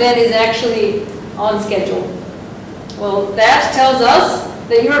time than is actually on schedule. Well, that tells us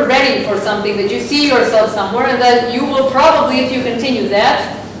that you're ready for something, that you see yourself somewhere, and that you will probably, if you continue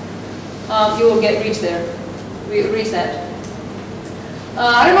that, you will reach that.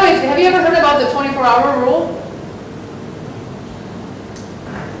 I don't know, have you ever heard about the 24-hour rule?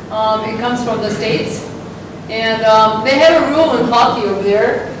 It comes from the States, and they have a rule in hockey over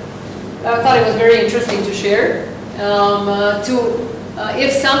there. I thought it was very interesting to share.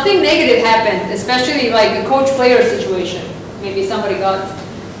 If something negative happened, especially like a coach-player situation, maybe somebody got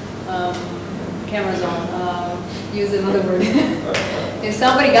cameras on, use another word. If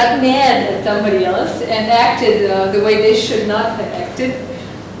somebody got mad at somebody else and acted the way they should not have acted,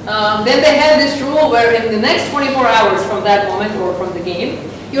 then they have this rule where in the next 24 hours from that moment or from the game,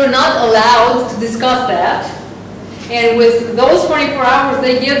 you're not allowed to discuss that. And with those 24 hours,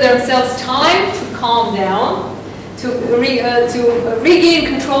 they give themselves time to calm down, to regain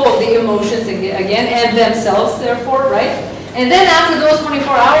control of the emotions again, and themselves, therefore, right? And then after those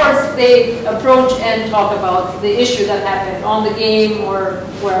 24 hours, they approach and talk about the issue that happened on the game or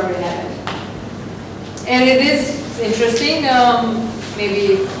wherever it happened. And it is interesting.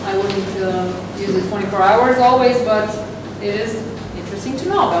 Maybe I wouldn't use the 24 hours always, but it is interesting to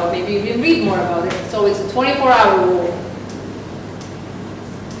know about. Maybe you can read more about it. So it's a 24-hour rule.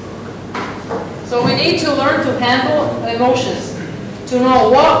 So we need to learn to handle emotions, to know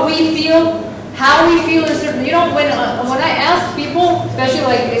what we feel, how we feel in certain, you know, when I ask people, especially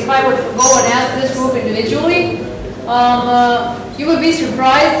like if I would go and ask this group individually, you would be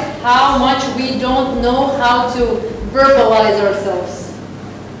surprised how much we don't know how to verbalize ourselves.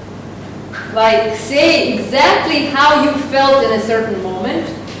 Like, say exactly how you felt in a certain moment,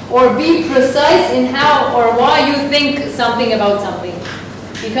 or be precise in how or why you think something about something.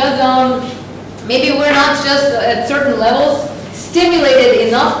 Because maybe we're not just at certain levels stimulated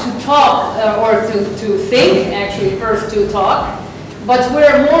enough to talk or to think, actually first to talk, but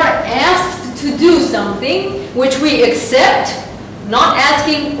we're more asked to do something which we accept, not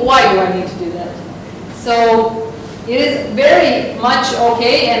asking why do I need to do that. So it is very much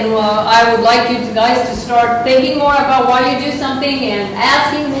okay, and I would like you guys to start thinking more about why you do something and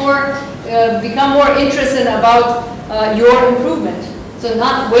asking more, become more interested about your improvement. So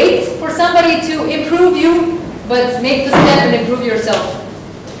not wait for somebody to improve you, but make the step and improve yourself.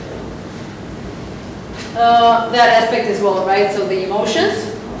 That aspect as well, right? So the emotions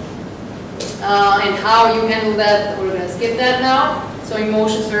and how you handle that, we're going to skip that now. So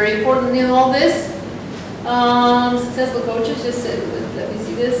emotions very important in all this. Successful coaches, just let me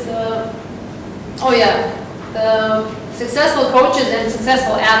see this. Oh yeah, the successful coaches and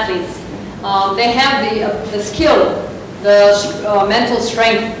successful athletes, they have the skill, the mental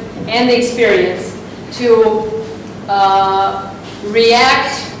strength, and the experience to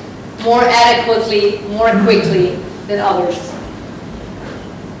react more adequately, more quickly than others,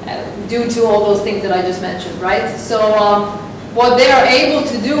 due to all those things that I just mentioned, right? So what they are able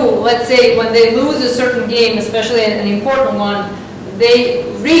to do, let's say when they lose a certain game, especially an important one, they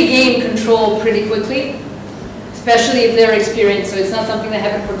regain control pretty quickly, especially if they're experienced. So it's not something that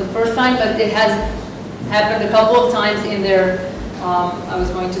happened for the first time, but it has happened a couple of times in their, I was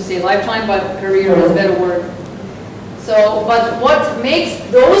going to say lifetime, but career is a better word. So, but what makes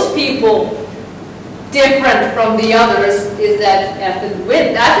those people different from the others is that after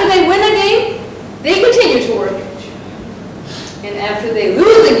they win a game, they continue to work. And after they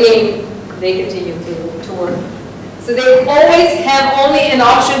lose a game, they continue to work. So they always have only an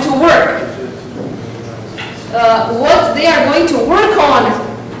option to work. What they are going to work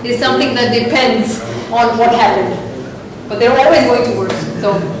on is something that depends on what happened. But they're always going to work.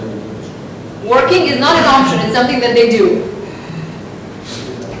 So working is not an option, it's something that they do.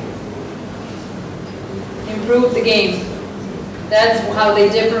 Improve the game. That's how they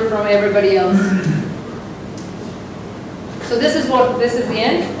differ from everybody else. So this is the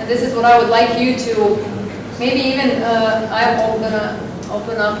end, and this is what I would like you to, maybe even, I'm gonna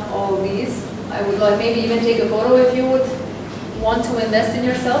open up all of these. I would like maybe even take a photo if you would want to invest in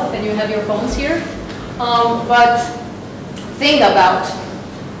yourself, and you have your phones here. But think about,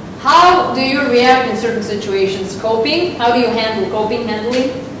 how do you react in certain situations? Coping, how do you handle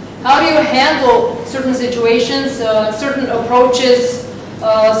handling? How do you handle certain situations, certain approaches,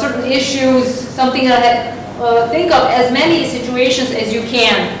 certain issues, something that think of as many situations as you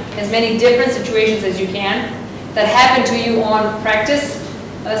can, as many different situations as you can that happen to you on practice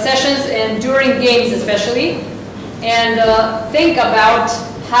sessions and during games especially, and think about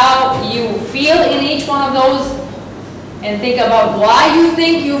how you feel in each one of those, and think about why you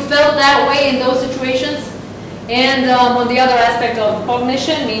think you felt that way in those situations. And on the other aspect of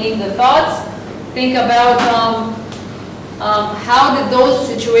cognition, meaning the thoughts, think about how did those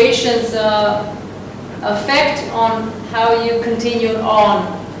situations affect on how you continue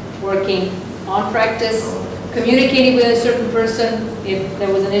on working, on practice, communicating with a certain person if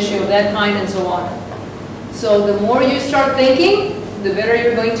there was an issue of that kind, and so on. So the more you start thinking, the better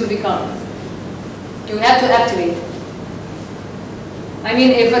you're going to become. You have to activate. I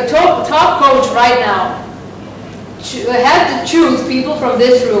mean, if a top coach right now had to choose people from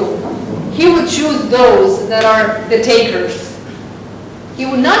this room, he would choose those that are the takers. He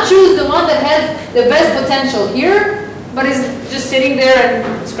would not choose the one that has the best potential here, but is just sitting there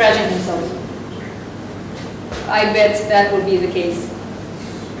and scratching himself. I bet that would be the case.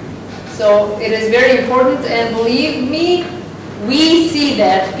 So it is very important, and believe me, we see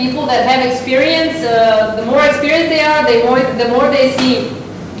that. People that have experience, the more experienced they are, the more they see.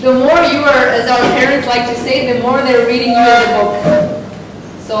 The more you are, as our parents like to say, the more they're reading you as a book.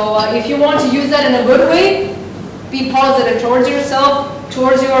 So if you want to use that in a good way, be positive towards yourself,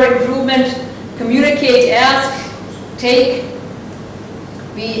 towards your improvement, communicate, ask, take,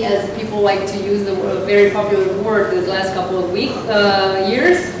 be, as people like to use the very popular word this last couple of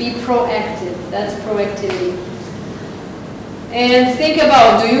years, be proactive. That's proactivity. And think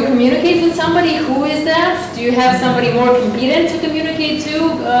about, do you communicate with somebody? Who is that? Do you have somebody more competent to communicate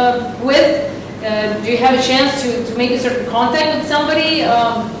with? Do you have a chance to make a certain contact with somebody?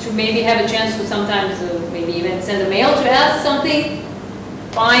 To maybe have a chance to sometimes maybe even send a mail to ask something?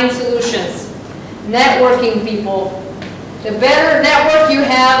 Find solutions. Networking people. The better network you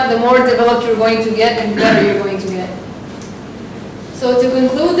have, the more developed you're going to get and better you're going to get. So to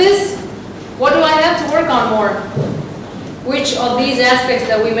conclude this, what do I have to work on more? Which of these aspects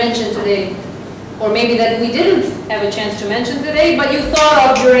that we mentioned today, or maybe that we didn't have a chance to mention today, but you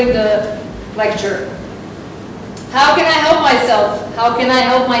thought of during the lecture? How can I help myself? How can I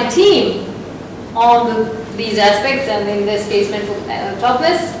help my team on these aspects, and in this case, mental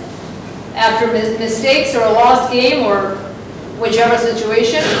toughness, after mistakes or a lost game or whichever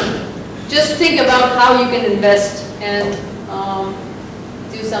situation? Just think about how you can invest and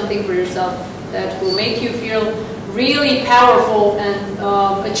do something for yourself that will make you feel really powerful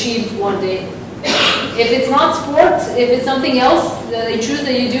and achieved one day. If it's not sports, if it's something else that you choose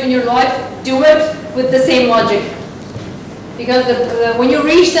that you do in your life, do it with the same logic. Because when you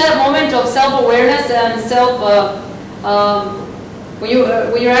reach that moment of self-awareness and when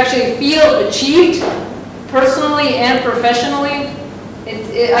you actually feel achieved personally and professionally,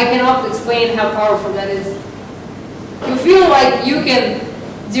 I cannot explain how powerful that is. You feel like you can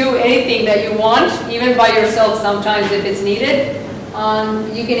do anything that you want, even by yourself sometimes if it's needed.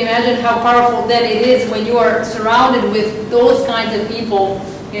 You can imagine how powerful then it is when you are surrounded with those kinds of people,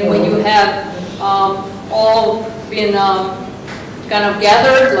 and when you have all been kind of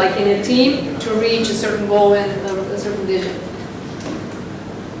gathered like in a team to reach a certain goal and a certain vision.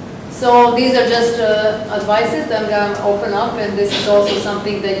 So these are just advices that I'm going to open up, and this is also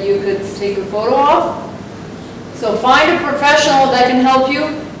something that you could take a photo of. So find a professional that can help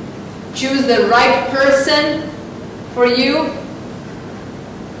you. Choose the right person for you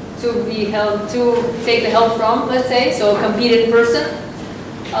to take the help from, let's say, so a competent person.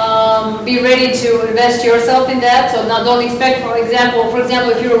 Be ready to invest yourself in that. So now don't expect, for example,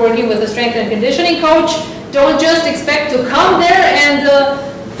 if you're working with a strength and conditioning coach, don't just expect to come there and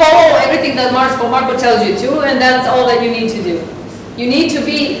follow everything that Marco tells you to, and that's all that you need to do. You need to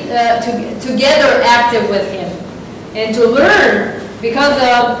be together active with him and to learn, because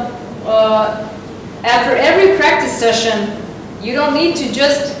after every practice session, you don't need to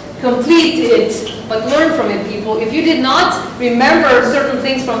just complete it, but learn from it, people. If you did not remember certain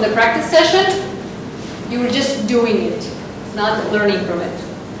things from the practice session, you were just doing it, not learning from it.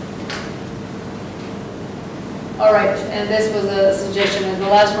 All right, and this was a suggestion, and the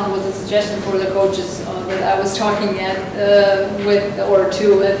last one was a suggestion for the coaches that I was talking with or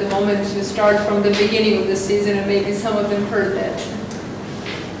to at the moment, to start from the beginning of the season, and maybe some of them heard that.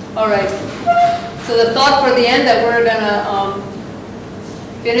 All right, so the thought for the end that we're gonna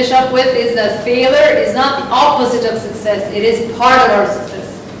finish up with is that failure is not the opposite of success, it is part of our success.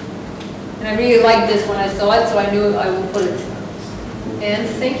 And I really liked this when I saw it, so I knew I would put it. And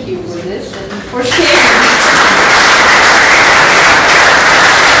thank you for this and for sharing.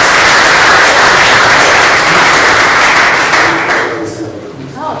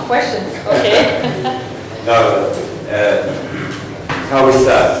 Oh, questions, okay. No, how we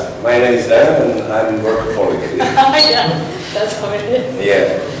start? My name is Dan and I'm workaholic. Yeah, that's how it is.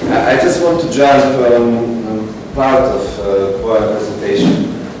 Yeah, I just want to jump on part of Bojana's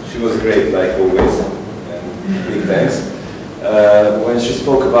presentation. She was great, like always, and big thanks. When she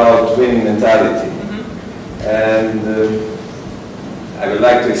spoke about winning mentality, and I would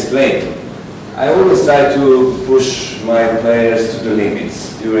like to explain. I always try to push my players to the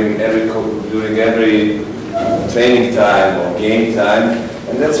limits during every training time or game time,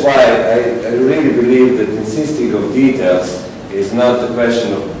 and that's why I really believe that insisting on details is not a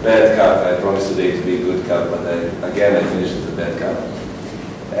question of bad cup. I promised today to be a good cup, but again I finished with a bad cup.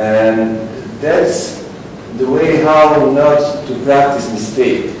 And that's the way how not to practice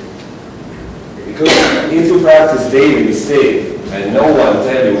mistake. Because if you practice daily mistake and no one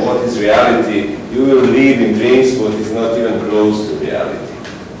tell you what is reality, you will live in dreams what is not even close to reality.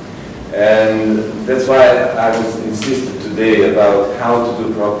 And that's why I was insisted today about how to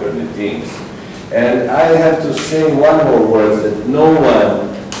do properly things. And I have to say one more word, that no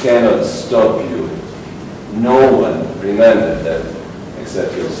one cannot stop you. No one, remember that,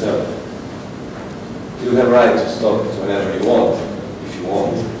 except yourself. You have right to stop it whenever you want, if you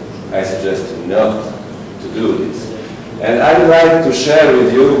want. I suggest you not to do this. And I would like to share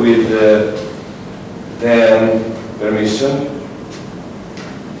with you, with their permission,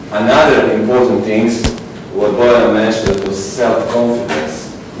 another important things what Bojana mentioned was self-confidence.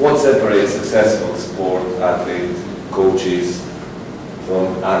 What separates successful sport athletes, coaches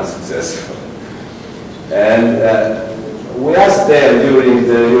from unsuccessful? And we asked them during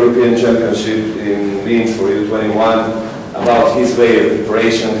the European Championship in Linz for U21 about his way of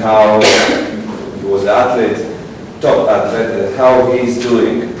preparation, how he was an athlete, top athlete, and how he's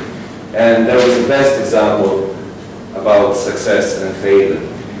doing. And there was the best example about success and failure.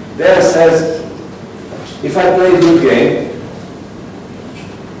 There says, if I play a good game,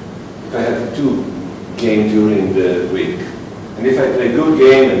 if I have 2 games during the week, and if I play a good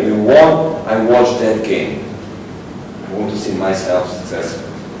game and we won, I watch that game. I want to see myself successful.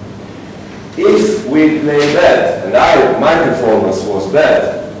 If we play bad, and my performance was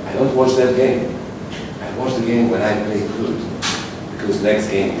bad, I don't watch that game. I watch the game when I play good, because next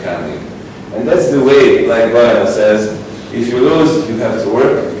game coming. And that's the way, like Bojana says, if you lose, you have to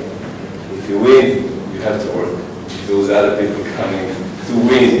work. If you win, you have to work. Those other people coming to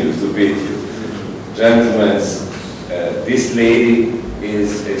win you, to beat you. Gentlemen, this lady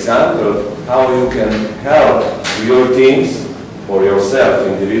is example how you can help your teams or yourself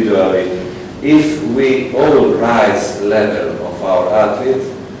individually. If we all rise the level of our athlete,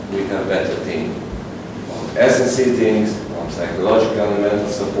 we have better team. On S&C things, on psychological and mental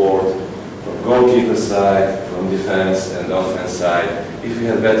support, from goalkeeper side, from defense and offense side. If we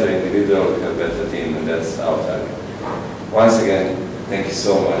have better individual, we have better team, and that's our target. Once again, thank you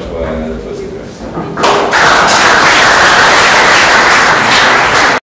so much, Bojana.